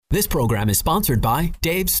This program is sponsored by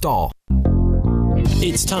Dave Stahl.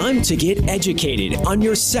 It's time to get educated on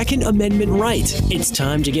your Second Amendment right. It's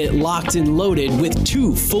time to get locked and loaded with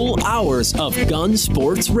 2 full hours of Gun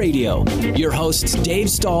Sports Radio. Your hosts Dave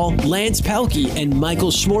Stahl, Lance Pelkey, and Michael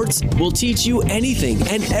Schwartz will teach you anything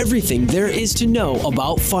and everything there is to know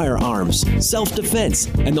about firearms, self-defense,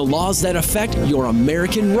 and the laws that affect your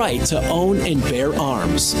American right to own and bear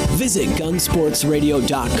arms. Visit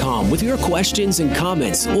gunsportsradio.com with your questions and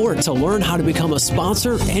comments, or to learn how to become a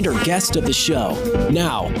sponsor and or guest of the show.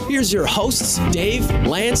 Now, here's your hosts, Dave,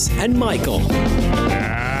 Lance, and Michael.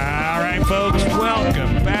 All right, folks,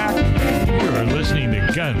 welcome back. You're listening to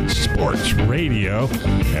Gun Sports Radio,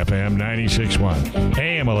 FM 96.1,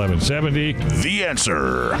 AM 1170. The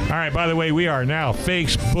Answer. All right, by the way, we are now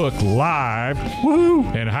Facebook Live. Woo!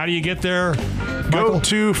 And how do you get there, Michael? Go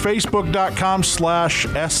to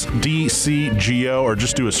facebook.com/SDCGO or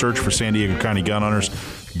just do a search for San Diego County Gun Owners.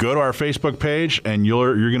 Go to our Facebook page, and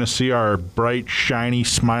you're going to see our bright, shiny,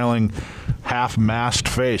 smiling, half-masked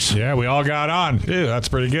face. Yeah, we all got on. Ew, that's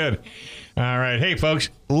pretty good. All right. Hey, folks,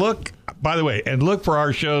 look, by the way, and look for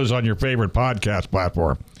our shows on your favorite podcast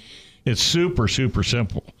platform. It's super, super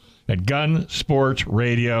simple at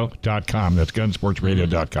gunsportsradio.com. That's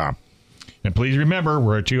gunsportsradio.com. And please remember,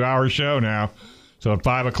 we're a 2-hour show now, so at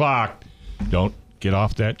 5 o'clock, don't get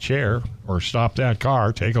off that chair or stop that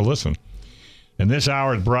car. Take a listen. And this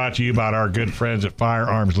hour is brought to you by our good friends at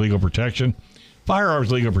Firearms Legal Protection.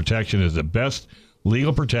 Firearms Legal Protection is the best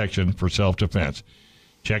legal protection for self-defense.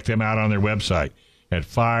 Check them out on their website at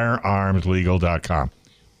firearmslegal.com.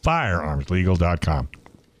 Firearmslegal.com.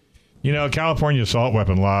 You know, California assault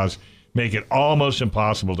weapon laws make it almost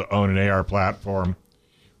impossible to own an AR platform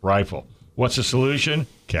rifle. What's the solution?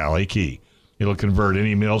 Cali Key. It'll convert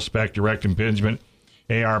any mil-spec direct impingement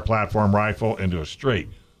AR platform rifle into a straight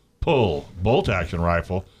pull bolt action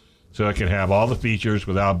rifle, so it can have all the features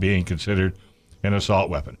without being considered an assault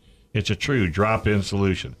weapon. It's a true drop-in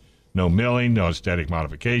solution. No milling, no aesthetic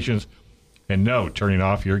modifications, and no turning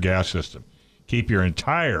off your gas system. Keep your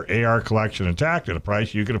entire AR collection intact at a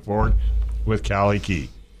price you can afford with Cali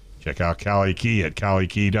Key. Check out Cali Key at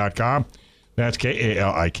calikey.com. That's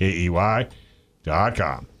KALIKEY.com.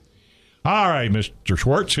 All right, Mr.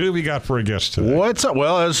 Schwartz, who have we got for a guest today? What's up?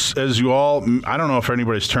 Well, as you all, I don't know if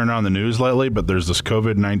anybody's turned on the news lately, but there's this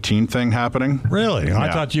COVID-19 thing happening. Really? Yeah.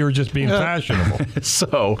 I thought you were just being fashionable.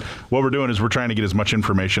 So what we're doing is we're trying to get as much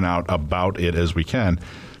information out about it as we can.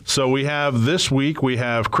 So we have this week, we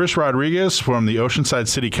have Chris Rodriguez from the Oceanside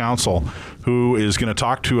City Council, who is going to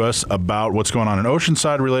talk to us about what's going on in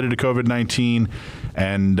Oceanside related to COVID-19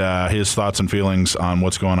 and his thoughts and feelings on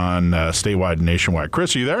what's going on statewide and nationwide.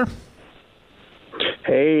 Chris, are you there?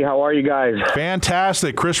 Hey, how are you guys?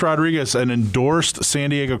 Fantastic. Chris Rodriguez, an endorsed San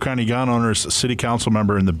Diego County Gun Owners City Council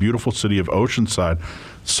member in the beautiful city of Oceanside.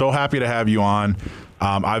 So happy to have you on.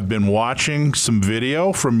 I've been watching some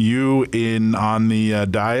video from you on the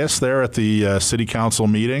dais there at the City Council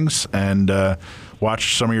meetings and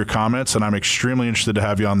watched some of your comments, and I'm extremely interested to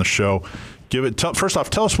have you on the show. First off,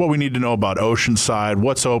 tell us what we need to know about Oceanside,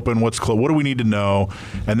 what's open, what's closed, what do we need to know,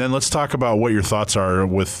 and then let's talk about what your thoughts are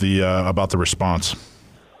with about the response.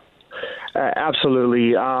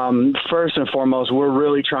 Absolutely. First and foremost, we're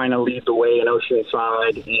really trying to lead the way in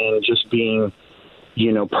Oceanside and just being,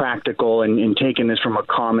 practical and taking this from a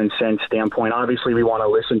common sense standpoint. Obviously, we want to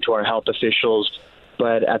listen to our health officials,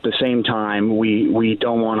 but at the same time, we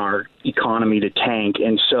don't want our economy to tank.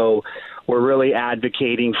 And so we're really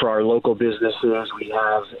advocating for our local businesses. We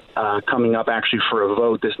have coming up actually for a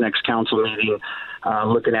vote this next council meeting,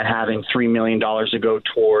 looking at having $3 million to go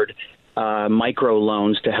toward micro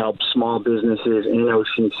loans to help small businesses in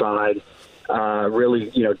Oceanside,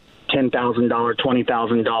 really, $10,000,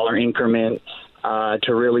 $20,000 increment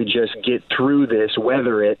to really just get through this,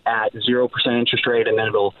 weather it at 0% interest rate, and then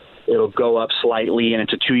it'll go up slightly, and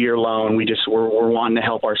it's a 2-year loan. We're wanting to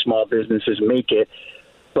help our small businesses make it.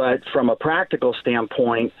 But from a practical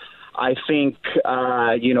standpoint, I think, from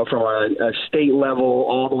a state level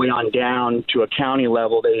all the way on down to a county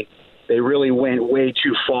level, they really went way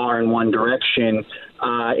too far in one direction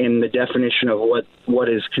in the definition of what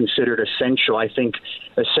is considered essential. I think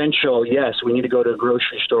essential, yes, we need to go to a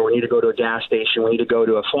grocery store, we need to go to a gas station, we need to go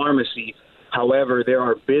to a pharmacy. However, there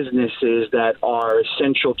are businesses that are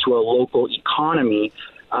essential to a local economy,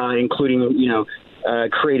 including,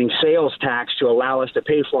 creating sales tax to allow us to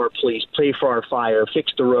pay for our police, pay for our fire,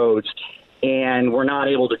 fix the roads. And we're not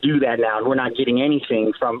able to do that now. We're not getting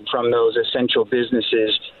anything from those essential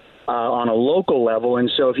businesses on a local level.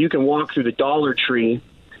 And so if you can walk through the Dollar Tree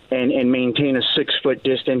and maintain a 6-foot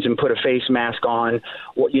distance and put a face mask on,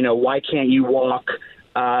 why can't you walk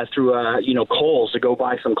through Kohl's to go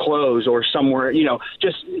buy some clothes or somewhere,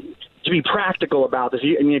 just to be practical about this.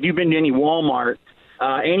 I mean, if you've been to any Walmart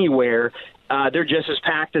anywhere, they're just as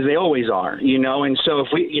packed as they always are, and so if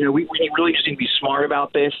we really just need to be smart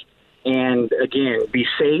about this. And again, be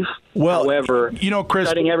safe. Well, however, Chris,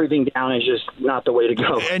 shutting everything down is just not the way to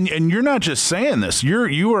go. And you're not just saying this.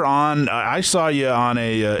 You were on. I saw you on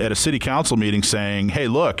at a city council meeting saying, "Hey,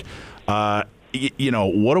 look, what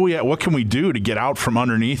can we do to get out from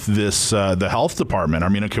underneath this the health department? I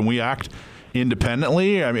mean, can we act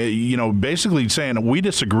independently? I mean, basically saying we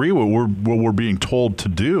disagree with what we're being told to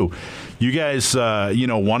do." You guys,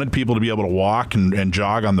 wanted people to be able to walk and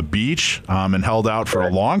jog on the beach, and held out for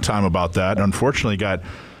a long time about that. Unfortunately, got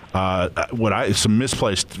some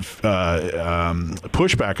misplaced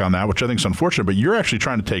pushback on that, which I think is unfortunate. But you're actually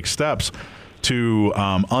trying to take steps to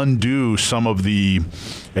undo some of the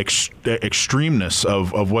extremeness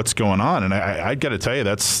of what's going on, and I got to tell you,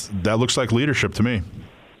 that looks like leadership to me.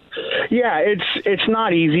 Yeah, it's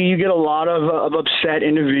not easy. You get a lot of upset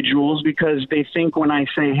individuals because they think when I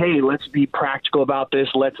say, hey, let's be practical about this,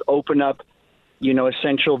 let's open up,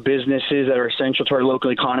 essential businesses that are essential to our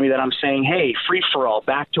local economy, that I'm saying, hey, free for all,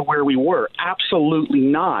 back to where we were. Absolutely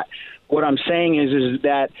not. What I'm saying is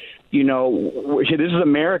that, this is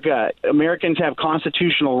America. Americans have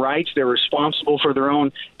constitutional rights. They're responsible for their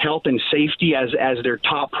own health and safety as their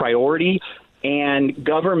top priority. And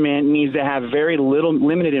government needs to have very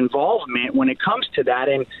limited involvement when it comes to that.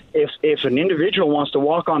 And if an individual wants to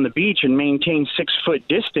walk on the beach and maintain 6-foot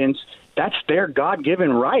distance, that's their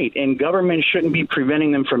God-given right, and government shouldn't be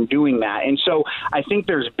preventing them from doing that. And so I think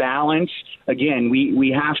there's balance. Again,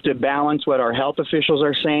 we have to balance what our health officials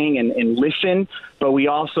are saying and listen, but we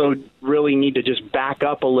also really need to just back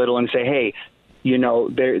up a little and say, hey,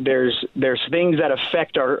 there's things that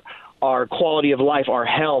affect our quality of life, our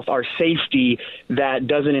health, our safety, that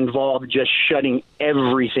doesn't involve just shutting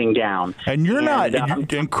everything down. And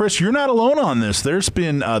and Chris, you're not alone on this. There's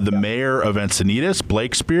been the mayor of Encinitas,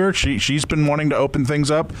 Blake Spear. She's been wanting to open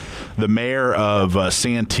things up. The mayor of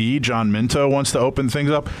Santee, John Minto, wants to open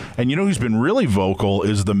things up. And who's been really vocal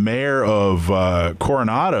is the mayor of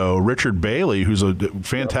Coronado, Richard Bailey, who's a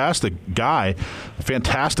fantastic guy, a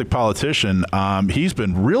fantastic politician. He's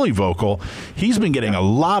been really vocal. He's been getting a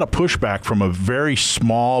lot of pushback from a very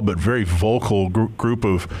small but very vocal group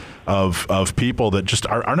of people that just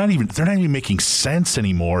are not even making sense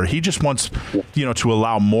anymore. He just wants to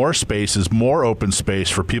allow more spaces, more open space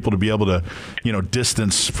for people to be able to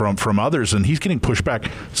distance from others, and he's getting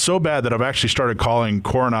pushback so bad that I've actually started calling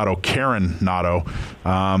Coronado Karen Nato,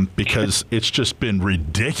 because it's just been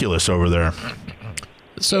ridiculous over there.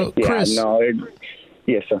 So Chris,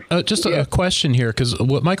 yes sir. Just a question here, because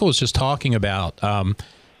what Michael was just talking about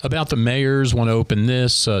the mayors want to open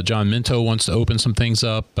this. John Minto wants to open some things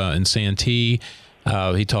up in Santee.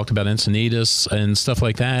 He talked about Encinitas and stuff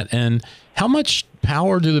like that. And how much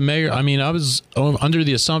power do the mayor? I mean, I was under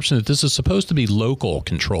the assumption that this is supposed to be local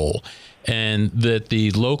control, and that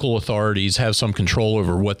the local authorities have some control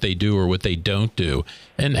over what they do or what they don't do.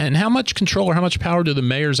 And how much control or how much power do the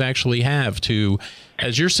mayors actually have to,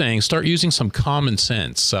 as you're saying, start using some common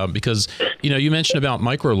sense? Because, you mentioned about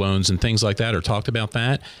microloans and things like that, or talked about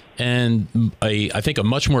that. And I think a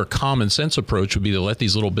much more common sense approach would be to let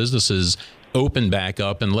these little businesses open back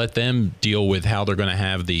up and let them deal with how they're going to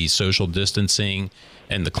have the social distancing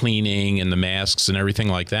and the cleaning and the masks and everything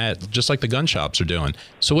like that, just like the gun shops are doing.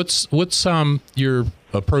 So what's your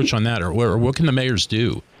approach on that, or what can the mayors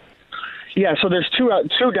do? Yeah, so there's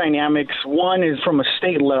two dynamics. One is from a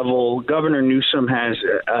state level. Governor Newsom has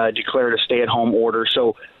declared a stay-at-home order,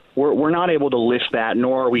 so we're not able to lift that,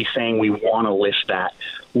 nor are we saying we want to lift that.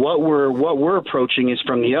 What we're approaching is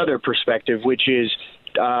from the other perspective, which is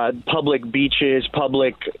public beaches,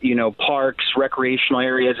 public parks, recreational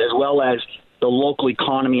areas, as well as the local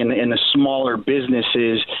economy and the smaller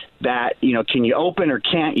businesses that can you open or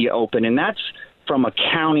can't you open, and that's from a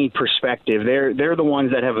county perspective. They're the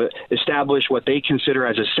ones that have established what they consider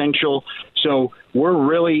as essential. So we're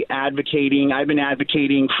really advocating. I've been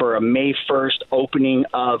advocating for a May 1st opening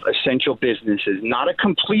of essential businesses, not a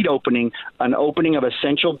complete opening, an opening of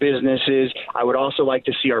essential businesses. I would also like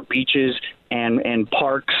to see our beaches and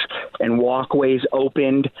parks and walkways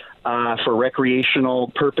opened for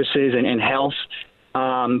recreational purposes and health.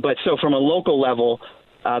 But so from a local level,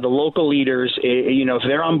 the local leaders, if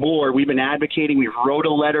they're on board, we've been advocating. We've wrote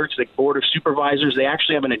a letter to the Board of Supervisors. They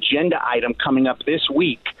actually have an agenda item coming up this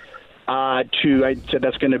week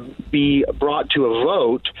that's going to be brought to a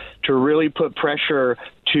vote to really put pressure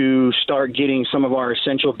to start getting some of our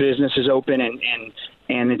essential businesses open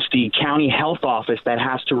and it's the county health office that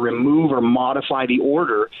has to remove or modify the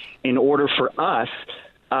order in order for us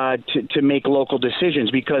to make local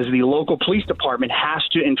decisions, because the local police department has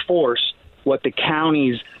to enforce what the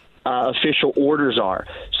county's official orders are.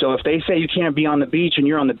 So if they say you can't be on the beach and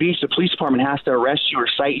you're on the beach, the police department has to arrest you or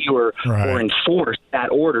cite you or enforce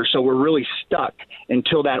that order. So we're really stuck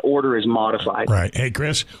until that order is modified. Right. Hey,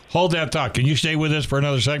 Chris, hold that thought. Can you stay with us for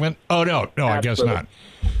another segment? Oh, no, Absolutely. I guess not.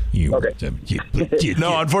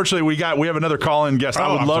 No, unfortunately, we have another call-in guest.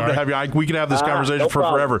 I would love to have you. We could have this conversation for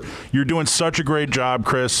forever. You're doing such a great job,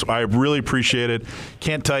 Chris. I really appreciate it.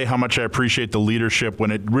 Can't tell you how much I appreciate the leadership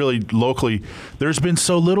when it really locally, there's been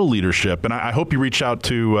so little leadership. And I hope you reach out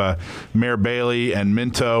to Mayor Bailey and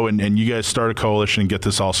Minto and you guys start a coalition and get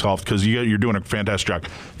this all solved, because you're doing a fantastic job.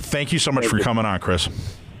 Thank you so much for coming on, Chris.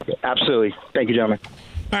 Absolutely. Thank you, gentlemen.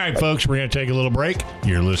 All right, folks, we're going to take a little break.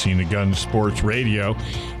 You're listening to Gun Sports Radio,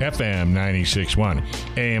 FM 96.1,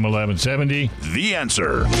 AM 1170. The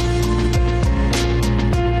Answer.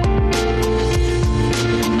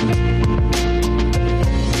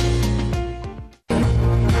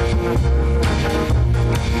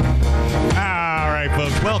 All right,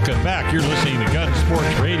 folks, welcome back. You're listening to Gun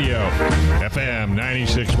Sports Radio, FM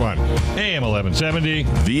 96.1, AM 1170.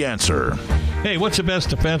 The Answer. Hey, what's the best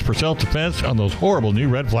defense for self-defense on those horrible new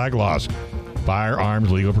red flag laws?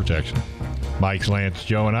 Firearms Legal Protection. Mike, Lance,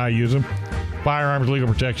 Joe, and I use them. Firearms Legal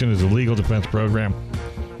Protection is a legal defense program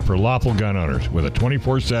for lawful gun owners with a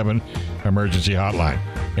 24/7 emergency hotline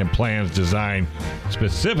and plans designed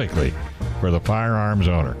specifically for the firearms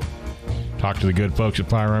owner. Talk to the good folks at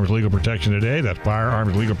Firearms Legal Protection today. That's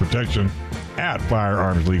Firearms Legal Protection at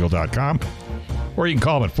firearmslegal.com. Or you can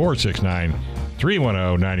call them at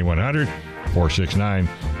 469-310-9100.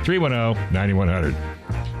 469-310-9100.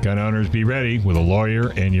 Gun owners, be ready with a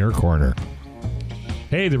lawyer in your corner.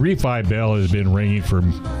 Hey, the refi bell has been ringing for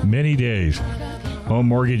many days. Home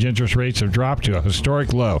mortgage interest rates have dropped to a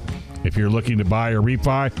historic low. If you're looking to buy or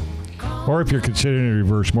refi, or if you're considering a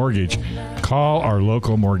reverse mortgage, call our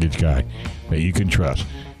local mortgage guy that you can trust.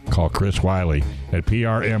 Call Chris Wiley at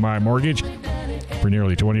PRMI Mortgage. For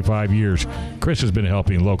nearly 25 years, Chris has been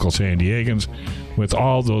helping local San Diegans with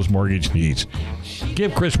all those mortgage needs.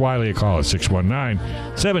 Give Chris Wiley a call at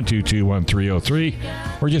 619-722-1303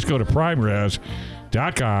 or just go to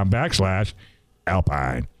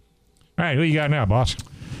primeres.com/Alpine. All right, who you got now, boss?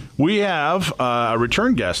 We have a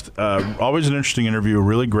return guest. Always an interesting interview. A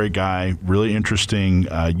really great guy. Really interesting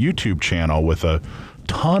YouTube channel with a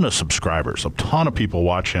ton of subscribers. A ton of people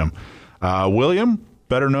watch him. William,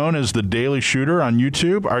 better known as the Daily Shooter on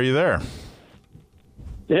YouTube. Are you there?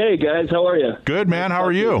 Hey, guys. How are you? Good, man. How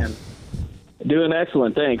are you? Doing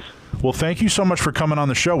excellent. Thanks. Well, thank you so much for coming on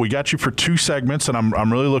the show. We got you for 2 segments, and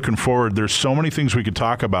I'm really looking forward. There's so many things we could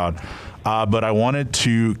talk about, but I wanted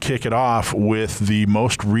to kick it off with the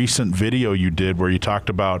most recent video you did where you talked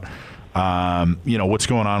about what's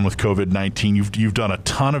going on with COVID-19. You've done a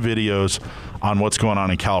ton of videos on what's going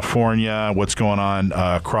on in California, what's going on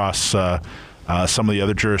across some of the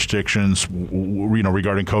other jurisdictions,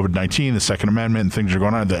 regarding COVID-19, the Second Amendment, and things are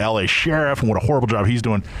going on. The LA sheriff and what a horrible job he's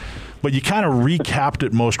doing. But you kind of recapped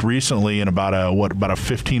it most recently in about a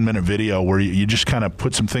 15-minute video where you just kind of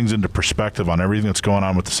put some things into perspective on everything that's going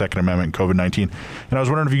on with the Second Amendment and COVID-19. And I was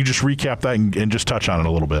wondering if you could just recap that and just touch on it a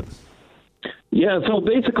little bit. Yeah, so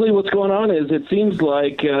basically what's going on is it seems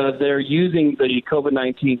like they're using the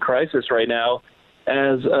COVID-19 crisis right now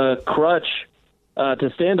as a crutch to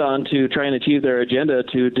stand on to try and achieve their agenda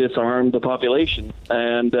to disarm the population.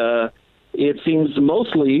 And it seems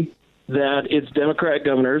mostly that it's Democrat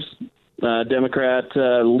governors,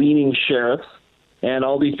 Democrat-leaning sheriffs, and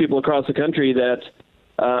all these people across the country that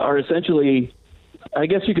are essentially, I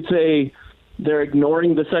guess you could say, they're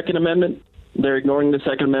ignoring the Second Amendment. They're ignoring the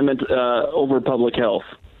Second Amendment over public health.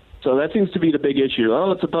 So that seems to be the big issue.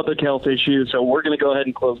 Oh, it's a public health issue, so we're going to go ahead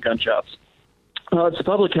and close gun shops. Oh, it's a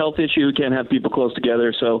public health issue. We can't have people close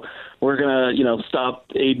together, so we're going to, stop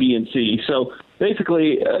A, B, and C. So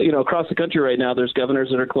basically, across the country right now, there's governors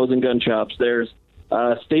that are closing gun shops. There's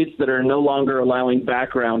states that are no longer allowing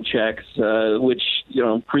background checks, which,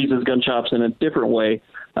 freezes gun shops in a different way.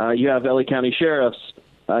 You have LA County sheriffs.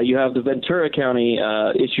 You have the Ventura County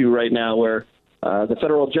issue right now where the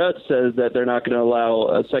federal judge says that they're not going to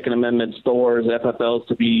allow Second Amendment stores, FFLs,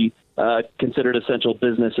 to be considered essential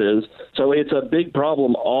businesses. So it's a big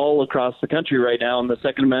problem all across the country right now, and the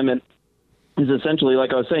Second Amendment is essentially,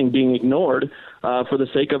 like I was saying, being ignored for the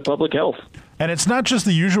sake of public health. And it's not just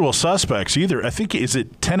the usual suspects either. I think, is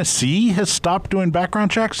it Tennessee has stopped doing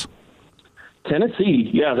background checks? Tennessee,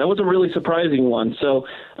 yeah, that was a really surprising one. So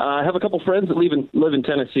I have a couple friends that live in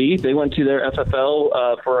Tennessee. They went to their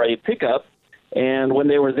FFL for a pickup, and when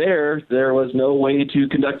they were there was no way to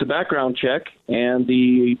conduct a background check, and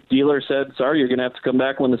the dealer said, sorry, you're going to have to come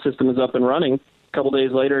back when the system is up and running. A couple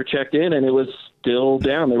days later, checked in, and it was still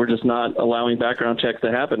down. They were just not allowing background checks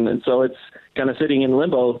to happen, and so it's kind of sitting in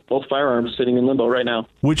limbo. Both firearms sitting in limbo right now.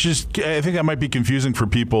 Which is, I think that might be confusing for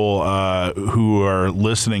people who are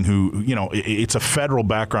listening. Who, it's a federal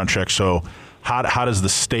background check. So how does the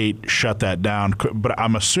state shut that down? But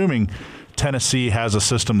I'm assuming Tennessee has a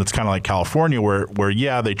system that's kind of like California, where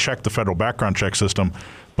they check the federal background check system,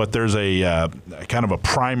 but there's a kind of a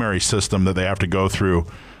primary system that they have to go through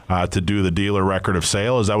to do the dealer record of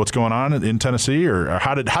sale. Is that what's going on in Tennessee, or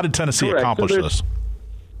how did Tennessee Correct. accomplish this?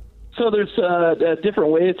 So there's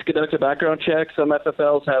different ways to conduct a background check. Some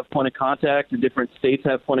FFLs have point of contact, and different states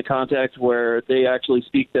have point of contact where they actually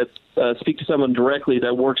speak to someone directly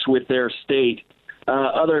that works with their state.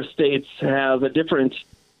 Other states have a different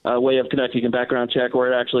way of conducting a background check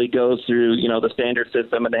where it actually goes through, the standard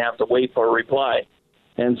system, and they have to wait for a reply.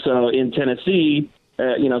 And so in Tennessee,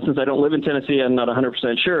 since I don't live in Tennessee, I'm not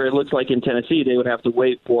 100% sure. It looks like in Tennessee they would have to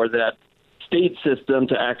wait for that state system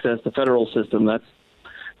to access the federal system. That's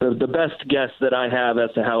the best guess that I have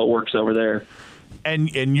as to how it works over there. And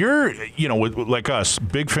you're, like us,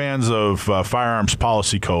 big fans of Firearms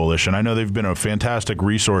Policy Coalition. I know they've been a fantastic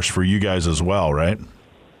resource for you guys as well, right?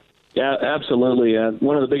 Yeah, absolutely.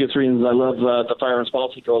 One of the biggest reasons I love the Firearms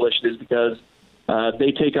Policy Coalition is because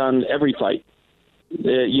they take on every fight.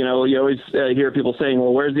 You always hear people saying,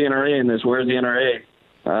 well, where's the NRA in this? Where's the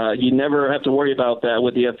NRA? You never have to worry about that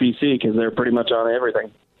with the FPC because they're pretty much on everything.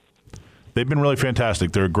 They've been really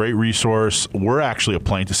fantastic. They're a great resource. We're actually a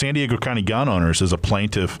plaintiff. San Diego County Gun Owners is a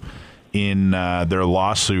plaintiff in their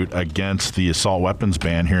lawsuit against the assault weapons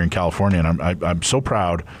ban here in California, and I'm so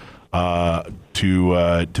proud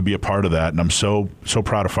to be a part of that, and I'm so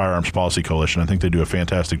proud of Firearms Policy Coalition. I think they do a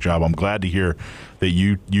fantastic job. I'm glad to hear that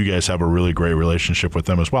you guys have a really great relationship with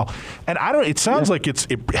them as well. And it sounds like it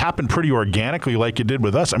happened pretty organically, like it did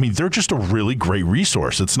with us. I mean, they're just a really great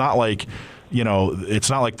resource. It's not like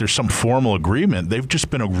there's some formal agreement. They've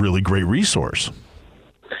just been a really great resource.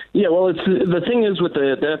 Yeah, well, the thing is with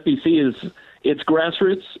the FPC is it's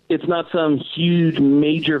grassroots. It's not some huge,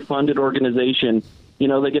 major funded organization.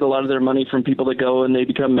 They get a lot of their money from people that go and they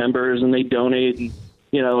become members and they donate. And,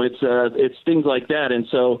 it's things like that. And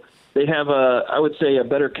so they have I would say, a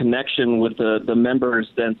better connection with the members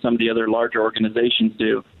than some of the other larger organizations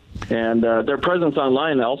do. And their presence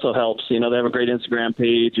online also helps. They have a great Instagram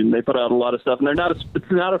page, and they put out a lot of stuff. And they're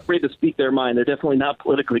not afraid to speak their mind. They're definitely not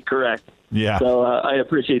politically correct. Yeah. So I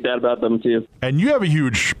appreciate that about them, too. And you have a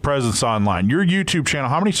huge presence online. Your YouTube channel,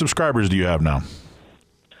 how many subscribers do you have now?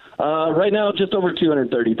 Right now, just over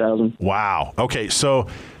 230,000. Wow. Okay, so...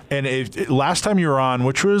 And last time you were on,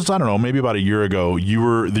 which was, I don't know, maybe about a year ago, you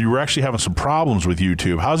were actually having some problems with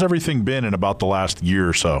YouTube. How's everything been in about the last year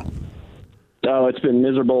or so? Oh, it's been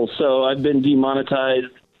miserable. So I've been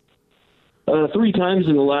demonetized 3 times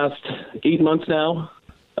in the last 8 months now.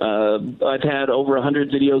 I've had over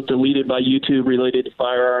 100 videos deleted by YouTube related to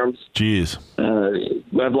firearms. Jeez.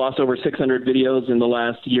 I've lost over 600 videos in the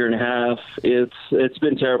last year and a half. It's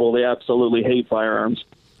been terrible. They absolutely hate firearms.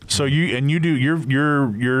 So you do your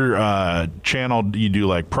channel. You do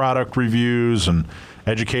like product reviews and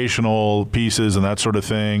educational pieces and that sort of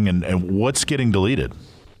thing. And what's getting deleted?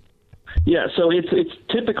 Yeah, so it's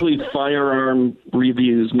typically firearm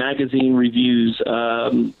reviews, magazine reviews,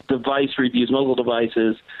 device reviews, mobile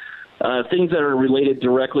devices, things that are related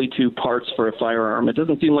directly to parts for a firearm. It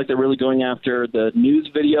doesn't seem like they're really going after the news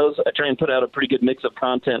videos. I try and put out a pretty good mix of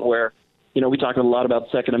content where, we talk a lot about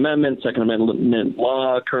Second Amendment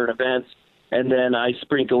law, current events, and then I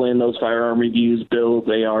sprinkle in those firearm reviews, builds,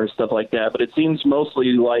 AR, stuff like that. But it seems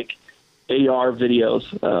mostly like AR videos,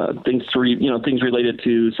 things related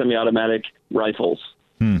to semi-automatic rifles.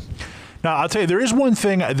 Now, I'll tell you, there is one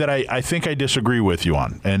thing that I think I disagree with you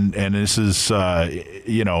on, and this is, a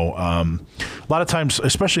lot of times,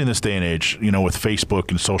 especially in this day and age, with Facebook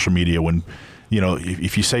and social media, when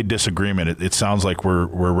if you say disagreement, it sounds like we're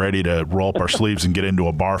ready to roll up our sleeves and get into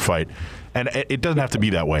a bar fight. And it doesn't have to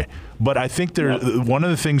be that way. But I think one of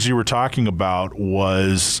the things you were talking about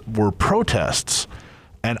were protests.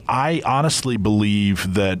 And I honestly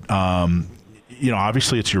believe that,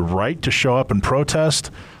 obviously it's your right to show up and protest.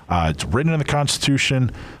 It's written in the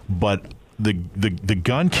Constitution. But the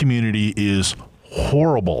gun community is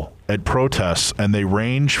horrible at protests, and they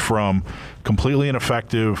range from completely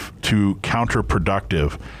ineffective to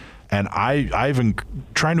counterproductive. And I've been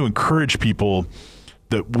trying to encourage people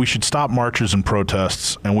that we should stop marches and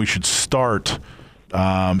protests, and we should start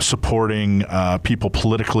supporting people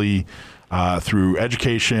politically through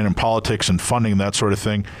education and politics and funding, that sort of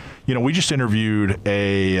thing. You know, we just interviewed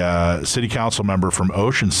a city council member from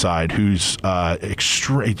Oceanside whose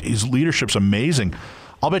his leadership's amazing.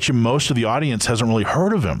 I'll bet you most of the audience hasn't really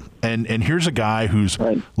heard of him. And here's a guy who's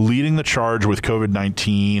leading the charge with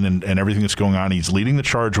COVID-19 and everything that's going on. He's leading the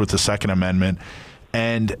charge with the Second Amendment.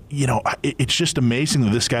 And, you know, it's just amazing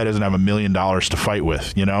that this guy doesn't have $1 million to fight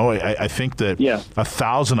with. You know, I think that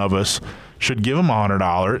 1,000 of us should give him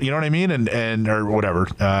 $100. You know what I mean? And or whatever.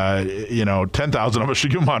 10,000 of us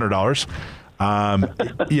should give him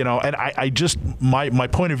 $100. You know, and I just my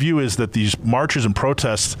point of view is that these marches and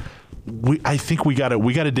protests, I think we got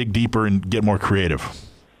to dig deeper and get more creative.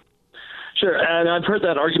 Sure, and I've heard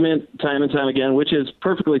that argument time and time again, which is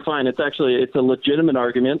perfectly fine. It's a legitimate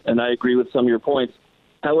argument, and I agree with some of your points.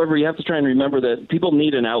 However, you have to try and remember that people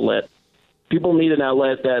need an outlet. People need an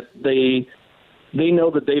outlet that they know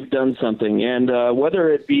that they've done something, and whether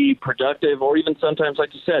it be productive or even sometimes,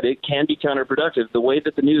 like you said, it can be counterproductive. The way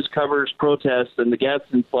that the news covers protests and the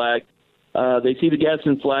Gadsden flag, they see the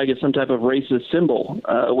Gadsden flag as some type of racist symbol,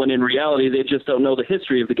 when in reality they just don't know the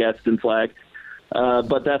history of the Gadsden flag.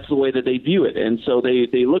 But that's the way that they view it. And so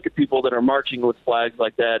they look at people that are marching with flags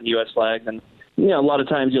like that, and U.S. flags, and you know, a lot of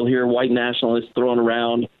times you'll hear white nationalists thrown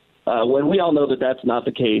around when we all know that that's not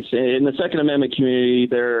the case. In the Second Amendment community,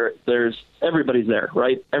 there's everybody's there,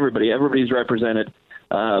 right? Everybody's represented.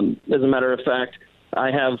 As a matter of fact,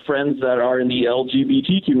 I have friends that are in the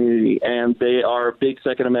LGBT community, and they are big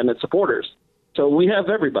Second Amendment supporters. So we have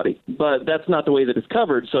everybody, but that's not the way that it's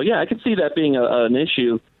covered. So, yeah, I can see that being an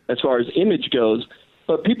issue as far as image goes.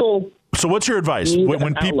 But people... So what's your advice?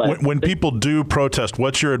 When people do protest,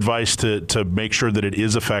 what's your advice to make sure that it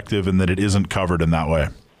is effective and that it isn't covered in that way?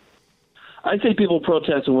 I say people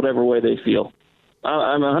protest in whatever way they feel.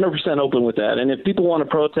 I'm 100% open with that. And if people want to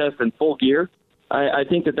protest in full gear, I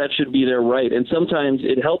think that should be their right. And sometimes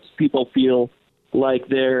it helps people feel like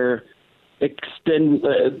they're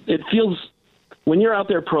it feels when you're out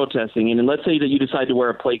there protesting, and let's say that you decide to wear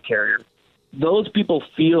a plate carrier, those people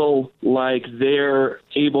feel like they're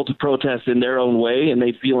able to protest in their own way, and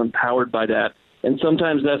they feel empowered by that. And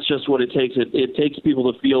sometimes that's just what it takes. It takes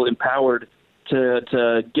people to feel empowered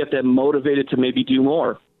to get them motivated to maybe do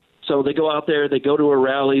more. So they go out there, they go to a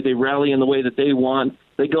rally, they rally in the way that they want.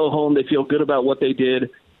 They go home, they feel good about what they did,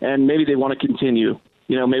 and maybe they want to continue.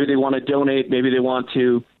 You know, maybe they want to donate, maybe they want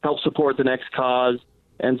to help support the next cause.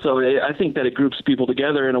 And so I think that it groups people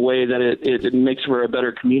together in a way that it makes for a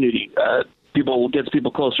better community. Gets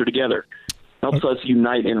people closer together, helps us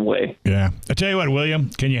unite in a way. Yeah. I tell you what, William,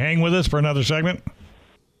 can you hang with us for another segment?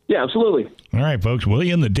 Yeah, absolutely. All right, folks.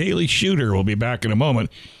 William, the Daily Shooter, will be back in a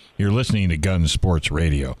moment. You're listening to Gun Sports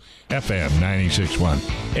Radio, FM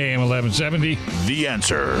 96.1, AM 1170. The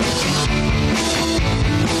Answer.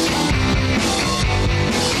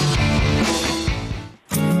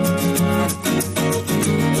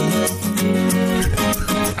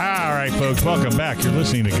 All right, folks, welcome back. You're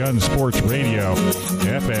listening to Gun Sports Radio,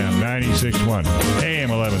 FM 96.1, AM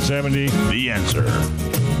 1170. The Answer.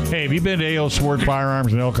 Hey, have you been to A.O. Sword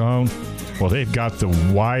Firearms in El Cajon? Well, they've got the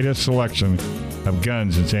widest selection of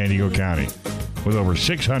guns in San Diego County, with over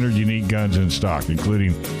 600 unique guns in stock,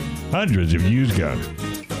 including hundreds of used guns.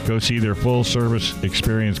 Go see their full-service,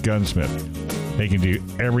 experienced gunsmith. They can do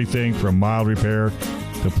everything from mild repair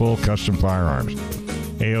to full custom firearms.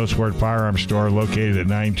 A.O. Sword Firearms Store, located at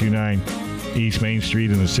 929 East Main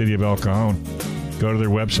Street in the city of El Cajon. Go to their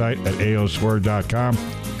website at aosword.com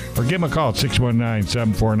or give them a call at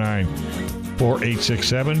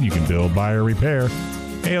 619-749-4867. You can build, buy, or repair.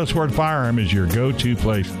 A.O. Sword Firearm is your go-to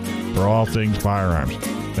place for all things firearms.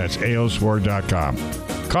 That's aosword.com.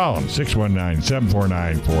 Call them,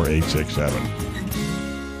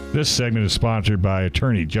 619-749-4867. This segment is sponsored by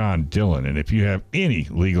attorney John Dillon, and if you have any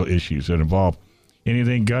legal issues that involve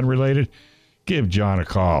anything gun-related, give John a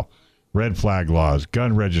call. Red flag laws,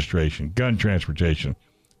 gun registration, gun transportation,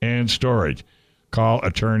 and storage. Call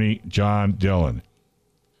attorney John Dillon.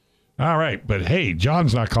 All right, but hey,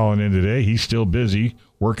 John's not calling in today. He's still busy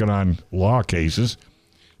working on law cases.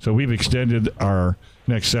 So we've extended our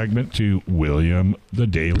next segment to William, the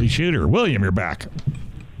Daily Shooter. William, you're back.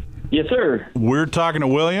 Yes, sir. We're talking to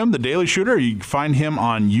William, the Daily Shooter. You can find him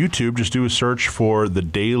on YouTube. Just do a search for the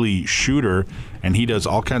Daily Shooter, and he does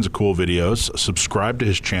all kinds of cool videos. Subscribe to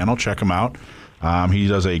his channel. Check him out. He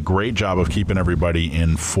does a great job of keeping everybody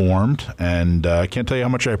informed, and I can't tell you how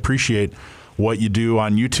much I appreciate what you do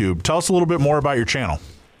on YouTube. Tell us a little bit more about your channel.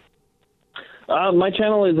 My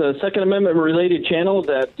channel is a Second Amendment-related channel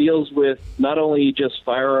that deals with not only just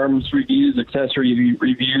firearms reviews, accessory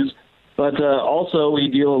reviews, but also we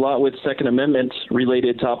deal a lot with Second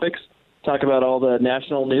Amendment-related topics. Talk about all the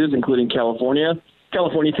national news, including California.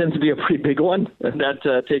 California tends to be a pretty big one, and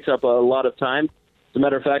that takes up a lot of time. As a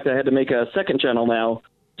matter of fact, I had to make a second channel now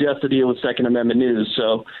just to deal with Second Amendment news.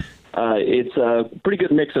 So it's a pretty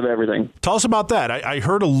good mix of everything. Tell us about that. I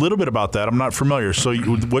heard a little bit about that. I'm not familiar. So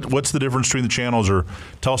what's the difference between the channels, or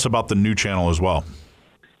tell us about the new channel as well?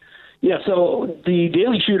 Yeah, so the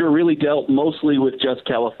Daily Shooter really dealt mostly with just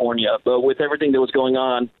California, but with everything that was going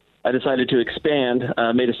on, I decided to expand,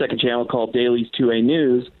 made a second channel called Daily's 2A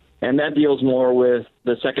News, and that deals more with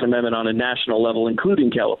the Second Amendment on a national level, including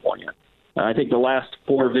California. I think the last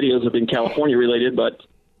 4 videos have been California-related, but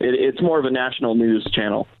it's more of a national news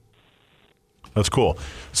channel. That's cool.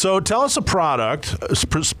 So tell us a product,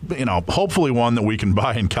 hopefully one that we can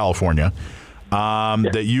buy in California,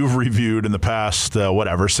 that you've reviewed in the past,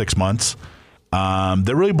 6 months,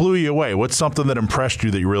 that really blew you away. What's something that impressed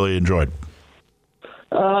you that you really enjoyed?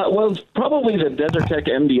 Well, it's probably the DesertTech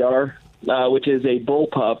MDR, which is a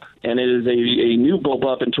bullpup, and it is a new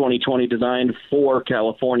bullpup in 2020 designed for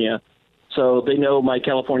California. So they know my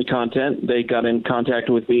California content. They got in contact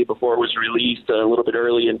with me before it was released a little bit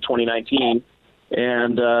early in 2019.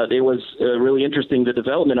 And it was really interesting, the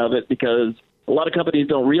development of it, because a lot of companies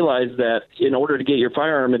don't realize that in order to get your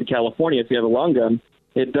firearm in California, if you have a long gun,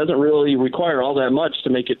 it doesn't really require all that much to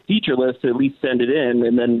make it featureless, to at least send it in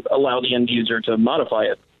and then allow the end user to modify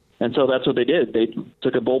it. And so that's what they did. They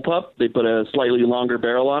took a bullpup, they put a slightly longer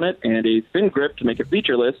barrel on it and a fin grip to make it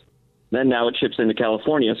featureless. Then now it ships into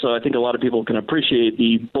California. So I think a lot of people can appreciate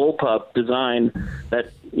the bullpup design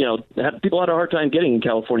that, people had a hard time getting in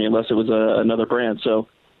California unless it was another brand. So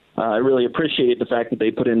I really appreciate the fact that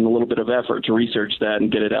they put in a little bit of effort to research that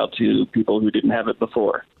and get it out to people who didn't have it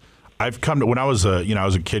before. I've come to, when I was a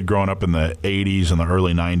kid growing up in the 80s and the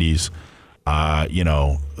early 90s,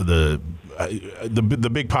 the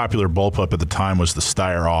big popular bullpup at the time was the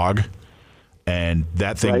Steyr AUG. And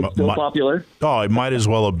that thing, still popular. Oh, it might as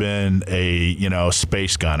well have been a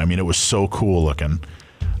space gun. I mean, it was so cool looking.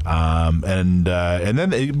 But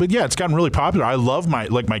it's gotten really popular. I love my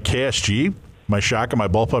KSG, my shotgun, my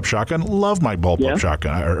bullpup shotgun. Love my bullpup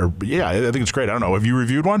shotgun. I think it's great. I don't know. Have you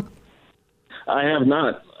reviewed one? I have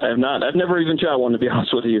not. I've never even shot one, to be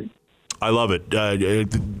honest with you. I love it.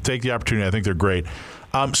 Take the opportunity. I think they're great.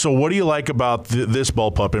 So what do you like about this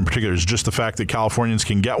bullpup in particular? Is it just the fact that Californians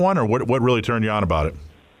can get one, or what really turned you on about it?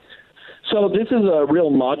 So this is a real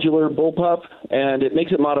modular bullpup, and it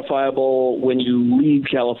makes it modifiable when you leave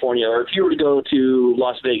California, or if you were to go to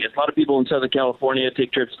Las Vegas. A lot of people in Southern California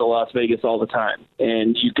take trips to Las Vegas all the time,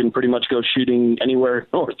 and you can pretty much go shooting anywhere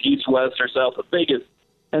north, east, west, or south of Vegas.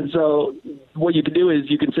 And so what you can do is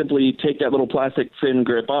you can simply take that little plastic fin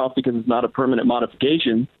grip off because it's not a permanent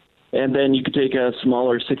modification. And then you could take a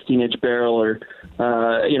smaller 16-inch barrel or,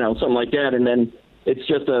 something like that. And then it's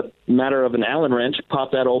just a matter of an Allen wrench.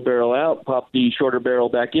 Pop that old barrel out, pop the shorter barrel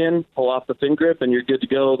back in, pull off the fin grip, and you're good to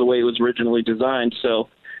go the way it was originally designed. So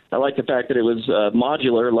I like the fact that it was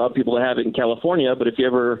modular. A lot of people have it in California, but if you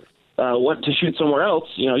ever want to shoot somewhere else,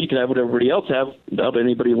 you can have what everybody else have without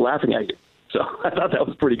anybody laughing at you. So I thought that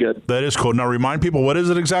was pretty good. That is cool. Now remind people, what is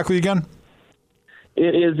it exactly again?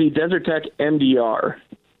 It is the DesertTech MDR.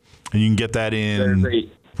 And you can get that in,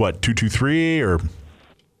 223 or?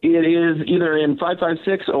 It is either in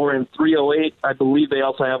 5.56 or in 308. I believe they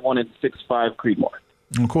also have one in 6.5 Creedmoor.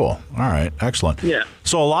 Oh, cool. All right. Excellent. Yeah.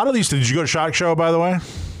 So a lot of these, did you go to SHOT Show, by the way?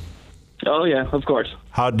 Oh, yeah, of course.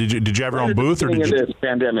 How did you have your own booth? Or did you? This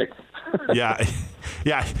pandemic. Yeah.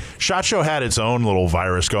 SHOT Show had its own little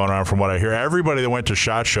virus going on from what I hear. Everybody that went to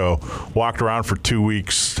SHOT Show walked around for 2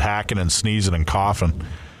 weeks hacking and sneezing and coughing.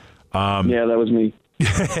 Yeah, that was me.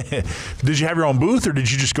 Did you have your own booth, or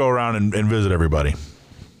did you just go around and visit everybody?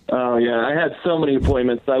 Oh, yeah. I had so many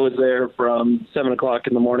appointments. I was there from 7 o'clock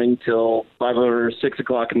in the morning till 5 or 6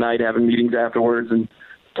 o'clock at night, having meetings afterwards and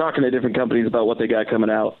talking to different companies about what they got coming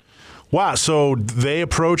out. Wow. So they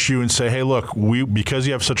approach you and say, hey, look, because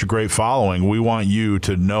you have such a great following, we want you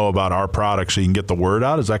to know about our products so you can get the word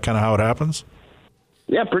out. Is that kind of how it happens?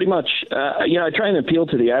 Yeah, pretty much. I try and appeal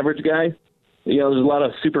to the average guy. There's a lot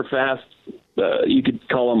of super fast, you could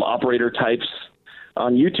call them operator types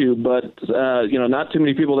on YouTube, but, not too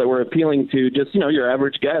many people that we're appealing to, just, your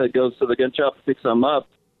average guy that goes to the gun shop to pick something up.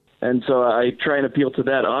 And so I try and appeal to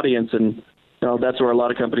that audience, and that's where a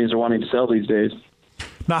lot of companies are wanting to sell these days.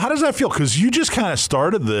 Now, how does that feel? Because you just kind of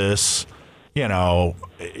started this, out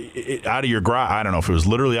of your garage. I don't know if it was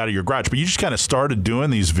literally out of your garage, but you just kind of started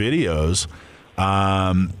doing these videos.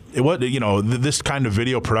 this kind of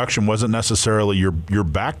video production wasn't necessarily your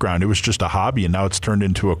background. It was just a hobby, and now it's turned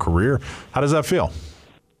into a career. How does that feel?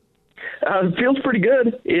 It feels pretty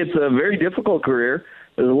good. It's a very difficult career.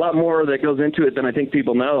 There's a lot more that goes into it than I think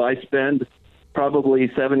people know. I spend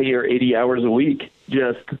probably 70 or 80 hours a week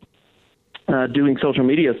just doing social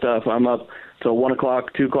media stuff. I'm up till 1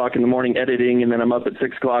 o'clock, 2 o'clock in the morning editing, and then I'm up at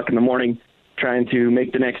 6 o'clock in the morning trying to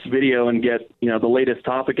make the next video and get the latest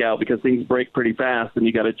topic out, because things break pretty fast and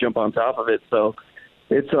you got to jump on top of it. So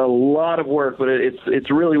it's a lot of work, but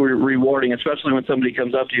it's really rewarding, especially when somebody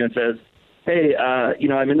comes up to you and says, hey,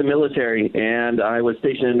 I'm in the military and I was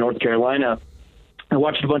stationed in North Carolina. I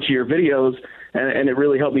watched a bunch of your videos and it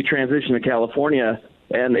really helped me transition to California.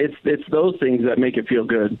 And it's those things that make it feel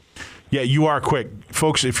good. Yeah, you are quick.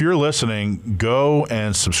 Folks, if you're listening, go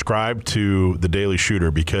and subscribe to The Daily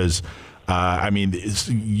Shooter, because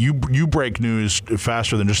you break news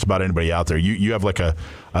faster than just about anybody out there. You have like a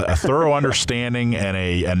thorough understanding and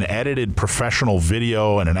an edited professional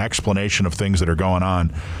video and an explanation of things that are going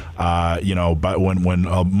on. But when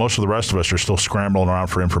most of the rest of us are still scrambling around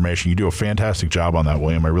for information, you do a fantastic job on that,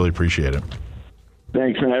 William. I really appreciate it.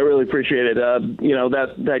 Thanks, man. I really appreciate it.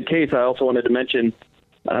 That case, I also wanted to mention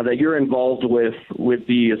that you're involved with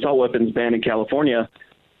the assault weapons ban in California.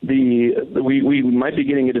 We might be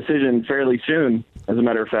getting a decision fairly soon, as a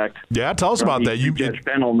matter of fact. Yeah, tell us about that. Judge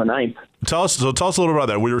panel on the 9th. Tell us a little about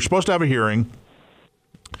that. We were supposed to have a hearing.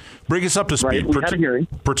 Bring us up to speed. Right, we had a hearing.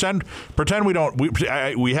 Pretend we don't.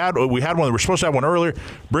 We had one. We were supposed to have one earlier.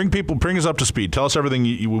 Bring us up to speed. Tell us everything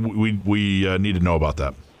we need to know about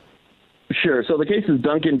that. Sure. So the case is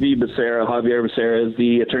Duncan v. Becerra. Javier Becerra is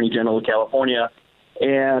the Attorney General of California,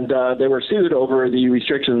 and they were sued over the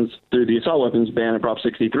restrictions through the assault weapons ban in Prop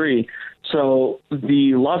 63. So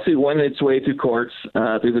the lawsuit went its way through courts,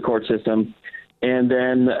 through the court system, and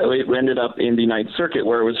then it ended up in the Ninth Circuit,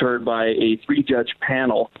 where it was heard by a 3-judge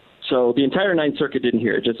panel. So the entire Ninth Circuit didn't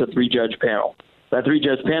hear it, just a 3-judge panel. That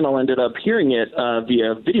 3-judge panel ended up hearing it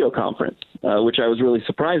via video conference, which I was really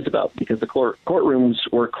surprised about, because the courtrooms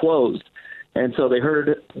were closed. And so they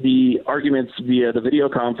heard the arguments via the video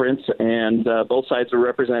conference, and both sides were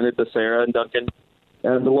represented, Becerra and Duncan.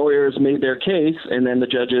 And the lawyers made their case, and then the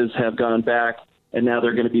judges have gone back, and now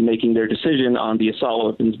they're going to be making their decision on the assault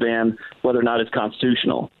weapons ban, whether or not it's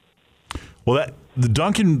constitutional. Well,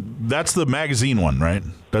 that's the magazine one, right?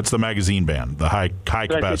 That's the magazine ban, the high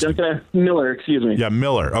capacity. Miller, excuse me. Yeah,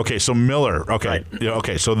 Miller. Okay, so Miller. Okay, right. Yeah,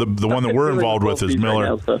 okay. So the one that we're involved with is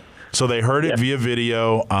Miller. Right now, so they heard it via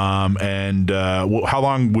video. And how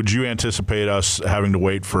long would you anticipate us having to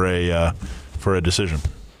wait for a decision?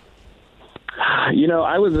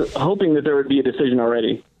 I was hoping that there would be a decision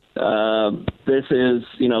already. This is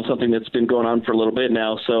something that's been going on for a little bit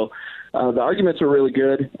now. So the arguments were really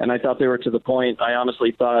good, and I thought they were to the point. I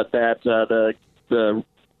honestly thought that the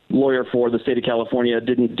lawyer for the state of California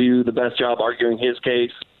didn't do the best job arguing his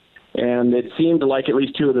case. And it seemed like at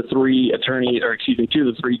least two of the three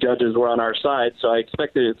judges were on our side, so I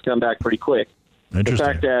expected it to come back pretty quick. The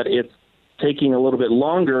fact that it's taking a little bit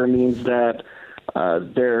longer means that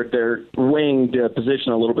they're weighing the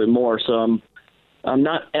position a little bit more. So I'm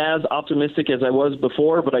not as optimistic as I was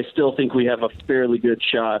before, but I still think we have a fairly good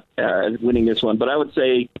shot at winning this one. But I would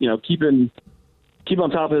say, keep on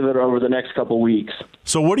top of it over the next couple weeks.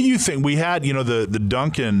 So what do you think? We had, the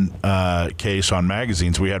Duncan case on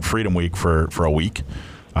magazines. We had Freedom Week for a week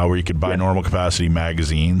where you could buy normal capacity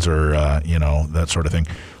magazines or, that sort of thing.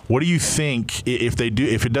 What do you think if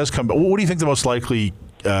it does come, what do you think the most likely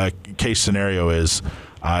case scenario is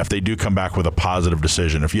if they do come back with a positive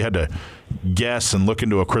decision? If you had to guess and look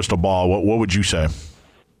into a crystal ball, what would you say?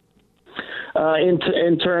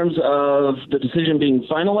 In terms of the decision being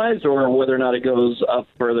finalized, or whether or not it goes up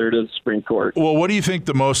further to the Supreme Court? Well, what do you think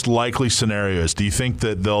the most likely scenario is? Do you think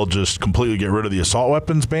that they'll just completely get rid of the assault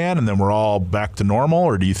weapons ban and then we're all back to normal,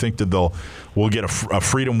 or do you think that we'll get a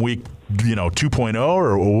Freedom Week, 2.0,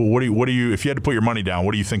 or what do you if you had to put your money down,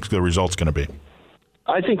 what do you think the result's going to be?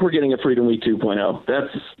 I think we're getting a Freedom Week 2.0.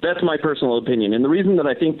 That's my personal opinion, and the reason that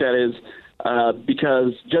I think that is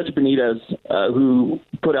because Judge Benitez, who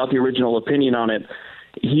put out the original opinion on it,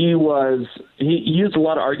 he used a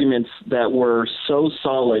lot of arguments that were so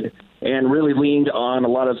solid and really leaned on a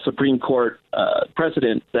lot of Supreme Court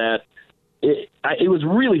precedent that it was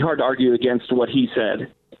really hard to argue against what he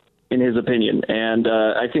said, in his opinion. And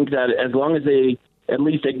I think that as long as they at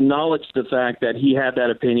least acknowledged the fact that he had that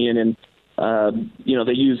opinion, and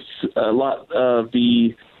they used a lot of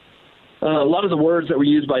the words that were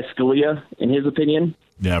used by Scalia, in his opinion.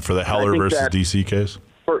 Yeah, for the Heller versus D.C. case.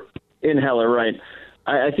 In Heller, right.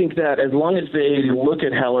 I think that as long as they look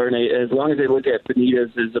at Heller and as long as they look at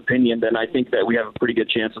Benitez's opinion, then I think that we have a pretty good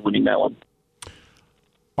chance of winning that one.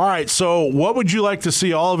 All right, so what would you like to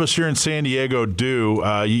see all of us here in San Diego do?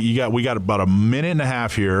 We got about a minute and a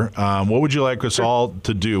half here. What would you like us all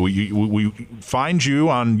to do? We find you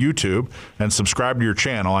on YouTube and subscribe to your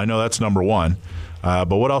channel. I know that's number one. But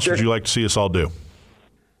what else would you like to see us all do?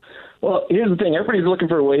 Well, here's the thing. Everybody's looking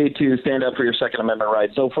for a way to stand up for your Second Amendment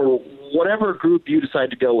rights. So for whatever group you decide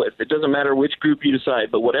to go with, it doesn't matter which group you decide,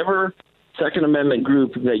 but whatever Second Amendment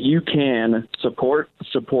group that you can support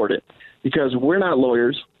it. Because we're not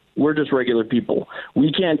lawyers. We're just regular people.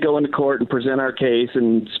 We can't go into court and present our case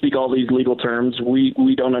and speak all these legal terms.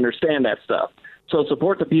 We don't understand that stuff. So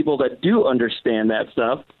support the people that do understand that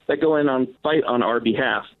stuff, that go in and fight on our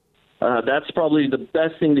behalf. That's probably the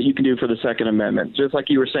best thing that you can do for the Second Amendment. Just like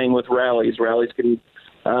you were saying with rallies. Rallies can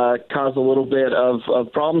cause a little bit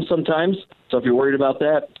of problems sometimes. So if you're worried about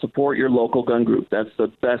that, support your local gun group. That's the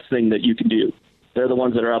best thing that you can do. They're the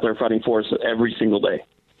ones that are out there fighting for us every single day.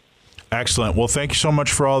 Excellent. Well, thank you so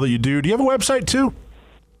much for all that you do. Do you have a website, too?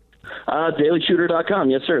 DailyShooter.com.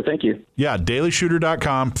 Yes, sir. Thank you. Yeah,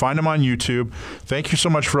 DailyShooter.com. Find them on YouTube. Thank you so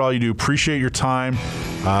much for all you do. Appreciate your time.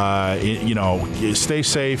 Stay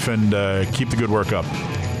safe and keep the good work up.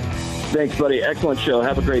 Thanks, buddy. Excellent show.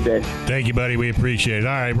 Have a great day. Thank you, buddy. We appreciate it.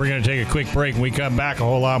 All right, we're going to take a quick break. When we come back, a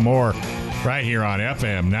whole lot more right here on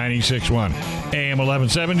FM 96.1, AM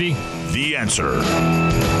 1170. The Answer.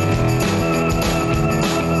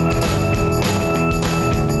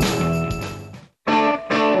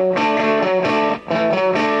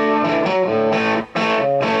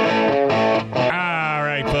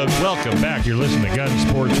 You're listening to Gun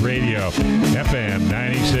Sports Radio, FM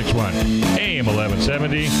 96.1, AM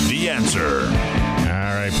 1170. The Answer.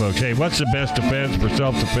 All right, folks. Hey, what's the best defense for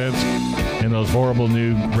self-defense in those horrible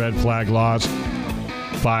new red flag laws?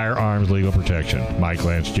 Firearms Legal Protection. Mike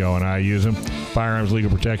Lance, Joe, and I use them. Firearms Legal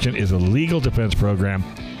Protection is a legal defense program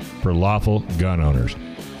for lawful gun owners.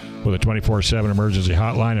 With a 24/7 emergency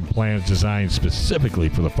hotline and plans designed specifically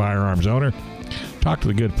for the firearms owner, talk to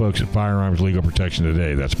the good folks at Firearms Legal Protection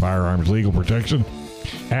today. That's Firearms Legal Protection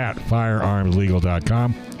at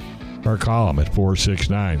firearmslegal.com or call them at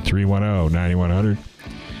 469-310-9100.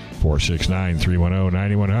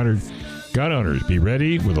 469-310-9100. Gun owners, be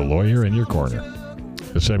ready with a lawyer in your corner.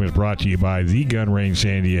 This segment is brought to you by The Gun Range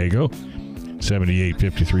San Diego,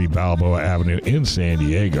 7853 Balboa Avenue in San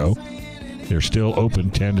Diego. They're still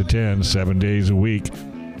open 10 to 10, 7 days a week.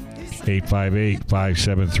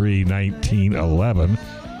 858-573-1911.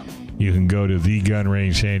 You can go to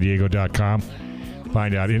thegunrangesandiego.com.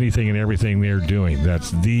 Find out anything and everything they're doing.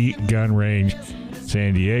 That's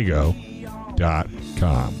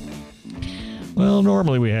thegunrangesandiego.com. Well,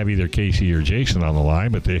 normally we have either Casey or Jason on the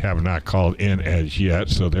line, but they have not called in as yet,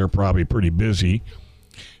 so they're probably pretty busy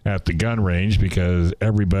at the gun range because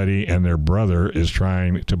everybody and their brother is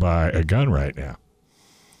trying to buy a gun right now.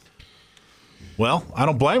 Well, I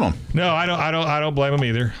don't blame them. No, I don't blame them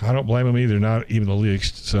either. I don't blame them either, not even the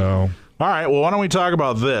least. So, all right. Well, why don't we talk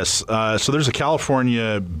about this? So there's a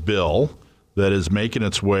California bill that is making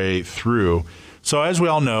its way through. So as we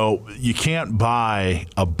all know, you can't buy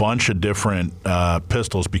a bunch of different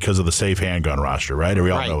pistols because of the safe handgun roster, right? We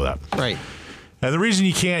all know that. Right. And the reason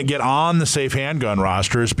you can't get on the safe handgun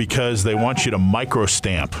roster is because they want you to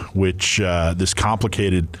microstamp, which this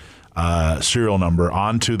complicated serial number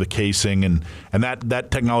onto the casing, and that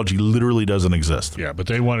technology literally doesn't exist. Yeah, but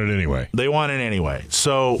they want it anyway. They want it anyway.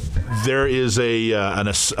 So there is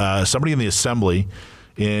somebody in the assembly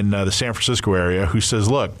in the San Francisco area who says,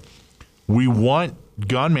 look, we want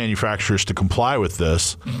gun manufacturers to comply with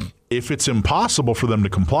this. If it's impossible for them to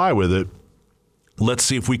comply with it, let's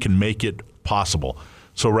see if we can make it possible.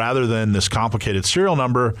 So rather than this complicated serial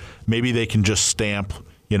number, maybe they can just stamp,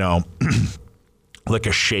 like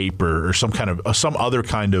a shape or some other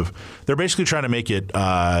kind of. They're basically trying to make it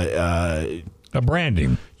a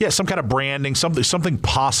branding. Yeah, some kind of branding, something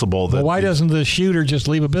possible. Well, why doesn't the shooter just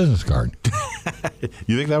leave a business card?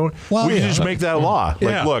 You think that would? Well, we can just make that a law.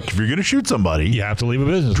 Like, look, if you're going to shoot somebody, you have to leave a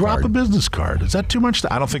business card. Drop a business card. Is that too much?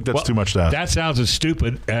 I don't think that's too much to ask. That sounds as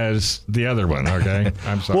stupid as the other one. Okay,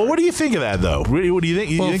 I'm sorry. Well, what do you think of that, though? What do you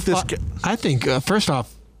think? You think this? I think first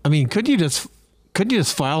off, couldn't you just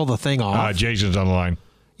file the thing off? Jason's on the line.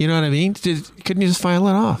 You know what I mean? Couldn't you just file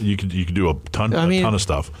it off? You could do a ton of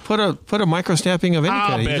stuff. Put a microstamping of any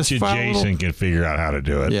kind. I bet you Jason can figure out how to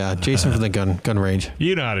do it. Yeah, Jason from the gun range.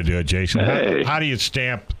 You know how to do it, Jason. Hey. How do you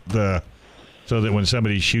stamp so that when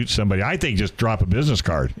somebody shoots somebody, I think just drop a business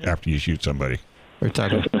card after you shoot somebody. We're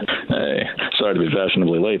talking. Hey. sorry to be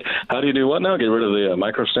fashionably late. How do you do what now? Get rid of the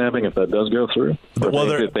micro-stamping if that does go through? Well,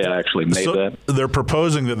 they actually made that. They're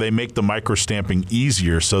proposing that they make the micro-stamping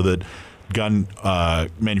easier so that gun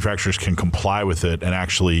manufacturers can comply with it and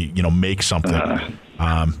actually, make something.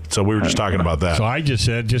 So we were just talking about that. So I just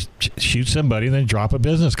said, just shoot somebody and then drop a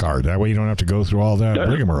business card. That way you don't have to go through all that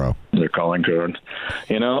rigmarole. They're calling cards.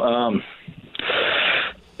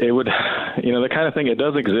 It would, the kind of thing, it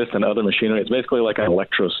does exist in other machinery. It's basically like an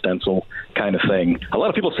electro stencil kind of thing. A lot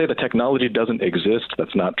of people say the technology doesn't exist.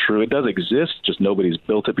 That's not true. It does exist, just nobody's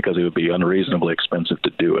built it because it would be unreasonably expensive to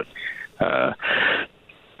do it. The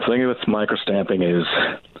thing with microstamping is,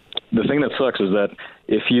 the thing that sucks is that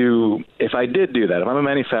if I did do that, if I'm a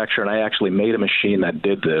manufacturer and I actually made a machine that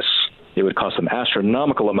did this, it would cost an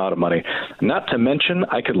astronomical amount of money. Not to mention,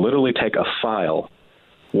 I could literally take a file,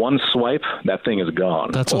 one swipe, that thing is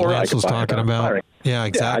gone. That's what Lance was talking about. Yeah,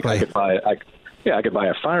 exactly. I could buy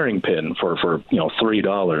a firing pin for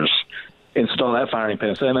 $3, install that firing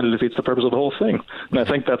pin, and then it defeats the purpose of the whole thing. And I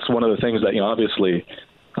think that's one of the things that,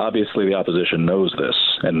 obviously the opposition knows this,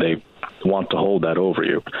 and they want to hold that over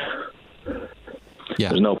you. Yeah.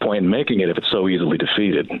 There's no point in making it if it's so easily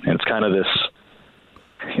defeated. And it's kind of this,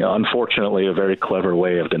 unfortunately, a very clever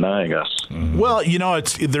way of denying us. Mm-hmm. Well,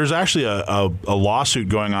 there's actually a lawsuit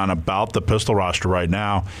going on about the pistol roster right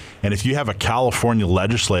now. And if you have a California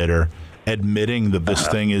legislator admitting that this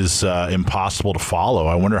thing is impossible to follow,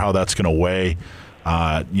 I wonder how that's going to weigh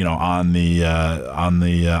on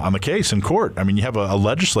the case in court. I mean, you have a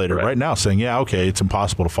legislator right now saying, "Yeah, okay, it's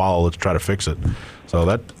impossible to follow. Let's try to fix it." So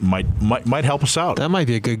that might help us out. That might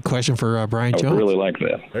be a good question for Brian Jones. I would really like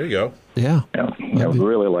that. There you go. Yeah. I would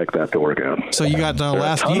really like that to work out. So you got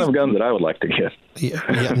last. There are a ton of guns that I would like to get.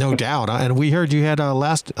 Yeah, no doubt. And we heard you had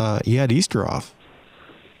you had Easter off.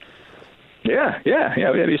 Yeah. We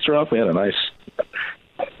had Easter off. We had a nice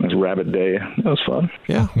rabbit day. It was fun.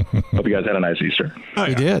 Yeah. Hope you guys had a nice Easter.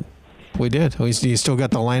 We did. You still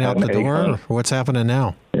got the line out the door? Or what's happening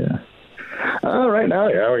now? Yeah. Right now,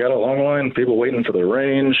 we got a long line. People waiting for the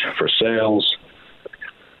range, for sales.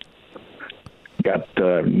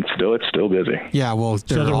 It's still busy. Yeah, well,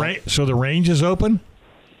 so the range is open?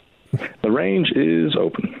 The range is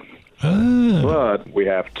open. But we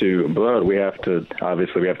have to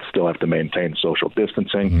obviously still have to maintain social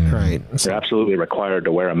distancing. Right. You're absolutely required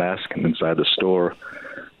to wear a mask inside the store.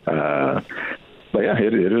 But yeah,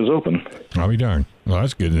 it is open. I'll be darned. Well,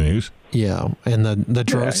 that's good news. Yeah, and the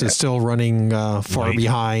Drost is still running far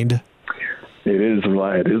behind. It is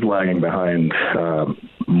lagging behind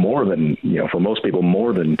more than, for most people,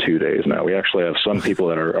 more than 2 days now. We actually have some people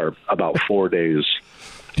that are about 4 days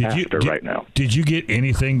right now. Did you get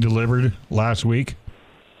anything delivered last week?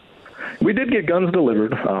 We did get guns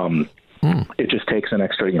delivered. It just takes an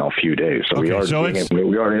extra, few days. So we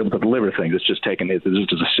are able to deliver things. It's just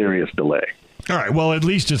a serious delay. All right. Well, at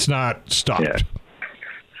least it's not stopped. Yeah.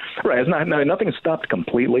 Right. It's not. No, nothing's stopped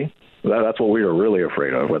completely. That's what we were really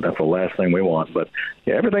afraid of. That's the last thing we want. But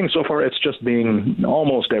yeah, everything so far, it's just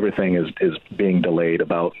almost everything is being delayed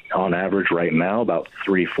about, on average right now, about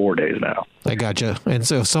 3-4 days now. I gotcha. And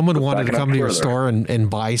so if someone wanted to come to your store and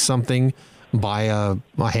buy something, buy a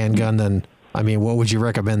handgun, then, what would you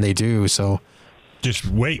recommend they do? So just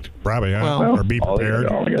wait, probably, or be prepared.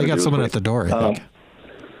 They got someone at the door, I think.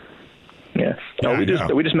 Yeah. No,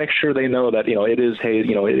 we just make sure they know that, it is, hey,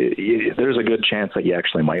 there's a good chance that you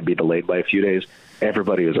actually might be delayed by a few days.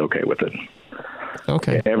 Everybody is okay with it.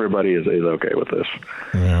 Okay. Everybody is okay with this.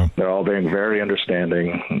 Yeah. They're all being very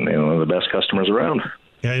understanding, the best customers around.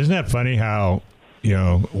 Yeah, isn't that funny how,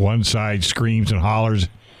 one side screams and hollers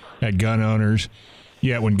at gun owners,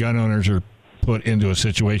 yet when gun owners are put into a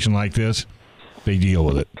situation like this, they deal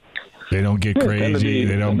with it. They don't get crazy.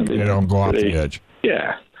 They don't go off the edge.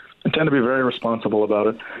 Yeah. I tend to be very responsible about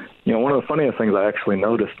it. One of the funniest things I actually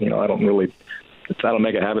noticed, I don't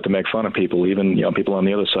make a habit to make fun of people, even, people on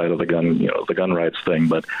the other side of the gun, the gun rights thing.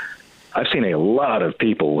 But I've seen a lot of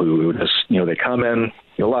people who just, they come in,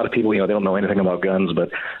 a lot of people, they don't know anything about guns,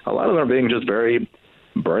 but a lot of them are being just very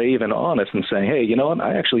brave and honest and saying, hey, you know what?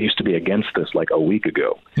 I actually used to be against this like a week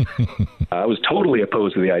ago. I was totally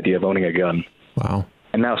opposed to the idea of owning a gun. Wow.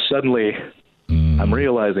 And now suddenly I'm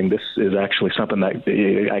realizing this is actually something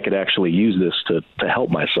that I could actually use this to help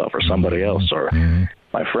myself or somebody else or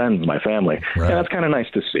my friends, my family. Right. And that's kind of nice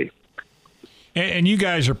to see. And you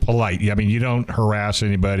guys are polite. You don't harass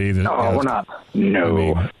anybody. No, we're not.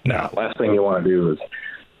 No. Last thing you want to do is,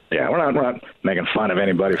 we're not making fun of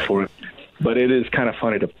anybody for it. But it is kind of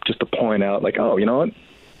funny to point out, like, oh, you know what?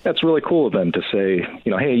 That's really cool of them to say,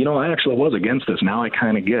 hey, I actually was against this. Now I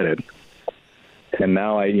kind of get it. And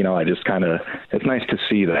now I just kind of, it's nice to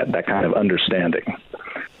see that kind of understanding,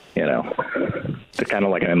 it's kind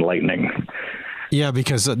of like an enlightening. Yeah,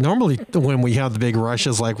 because normally when we have the big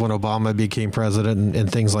rushes, like when Obama became president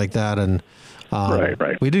and things like that, and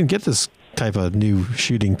right. we didn't get this type of new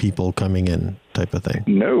shooting people coming in type of thing.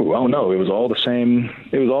 No, it was all the same.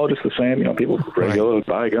 It was all just the same. People regularly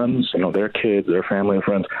buy guns, their kids, their family and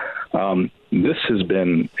friends. This has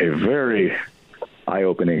been a very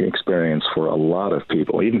eye-opening experience for a lot of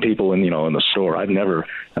people, even people in the store. I've been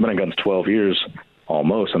in guns 12 years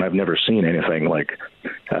almost, and I've never seen anything like,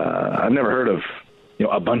 I've never heard of,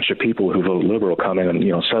 a bunch of people who vote liberal come in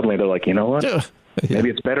and, suddenly they're like, you know what? Yeah. Maybe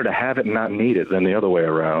it's better to have it and not need it than the other way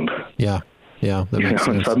around. Yeah. That makes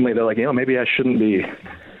sense. Suddenly they're like, maybe I shouldn't be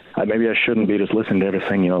just listening to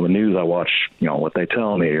everything, the news I watch, what they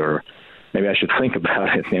tell me, or maybe I should think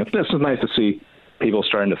about it. This is nice to see people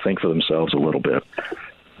starting to think for themselves a little bit.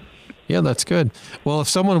 Yeah, that's good. Well, if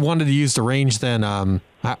someone wanted to use the range, then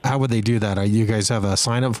how would they do that? Are you guys have a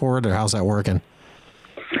sign up for it, or how's that working?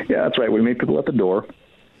 Yeah, that's right. We meet people at the door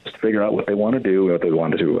just to figure out what they want to do, if they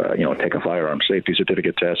want to, take a firearm safety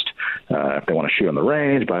certificate test, if they want to shoot on the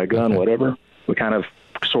range, buy a gun, whatever. We kind of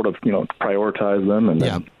sort of, prioritize them and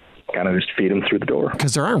then kind of just feed them through the door.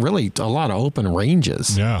 Because there aren't really a lot of open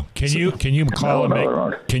ranges. Yeah. Can you call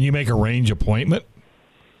can you make a range appointment?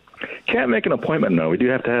 Can't make an appointment. No, we do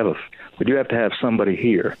have to have somebody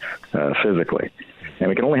here physically, and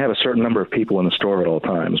we can only have a certain number of people in the store at all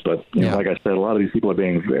times. But like I said, a lot of these people are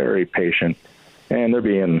being very patient, and they're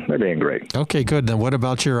being great. Okay, good. Then what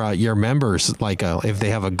about your members? Like if they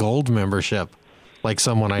have a gold membership, like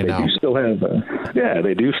someone I know, they do still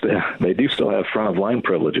have. They do still have front of line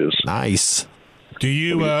privileges. Nice. Do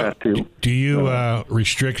you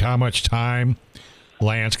restrict how much time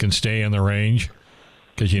Lance can stay in the range?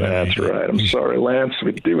 That's right. I'm sorry, Lance.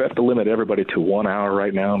 We do have to limit everybody to 1 hour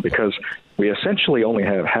right now because we essentially only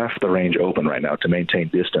have half the range open right now to maintain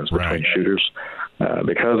distance between shooters.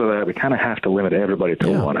 Because of that, we kind of have to limit everybody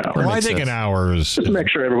to 1 hour. Well, I think an hour is just to make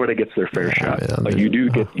sure everybody gets their fair shot. Yeah, like you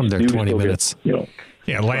do get their 20 minutes.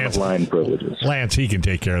 Lance line privileges. Lance, he can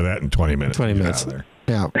take care of that in 20 minutes. 20 minutes.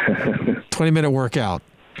 Yeah. 20-minute workout.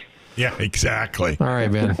 Yeah, exactly. All right,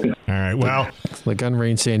 man. All right. Well,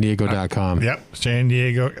 thegunrangesandiego.com. Yep. San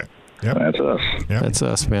Diego. Yep. That's us. Yep. That's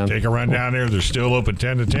us, man. Take a run down there. They're still open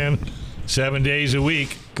 10 to 10, 7 days a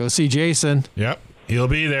week. Go see Jason. Yep. He'll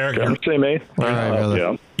be there. Come see me. All right, brother.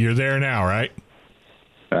 Yeah. You're there now, right?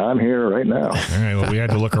 I'm here right now. All right. Well, we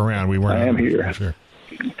had to look around. We weren't. I am here. Sure.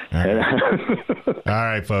 All right. All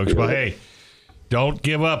right, folks. Well, hey, don't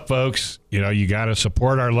give up, folks. You got to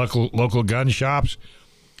support our local gun shops.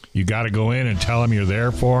 You got to go in and tell them you're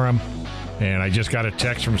there for them. And I just got a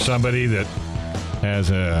text from somebody that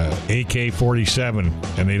has a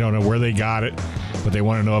AK-47, and they don't know where they got it, but they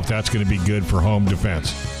want to know if that's going to be good for home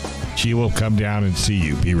defense. She will come down and see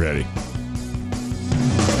you. Be ready.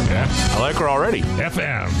 Yeah. I like her already.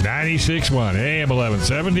 FM 96.1, AM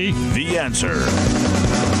 1170. The Answer.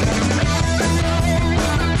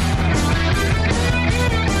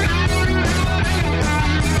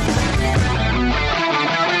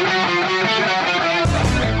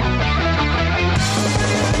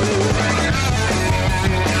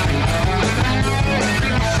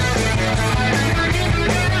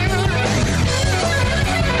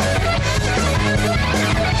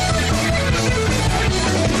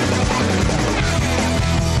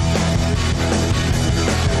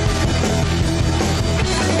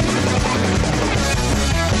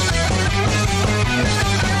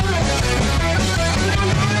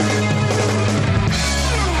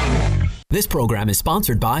 This program is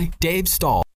sponsored by Dave Stahl.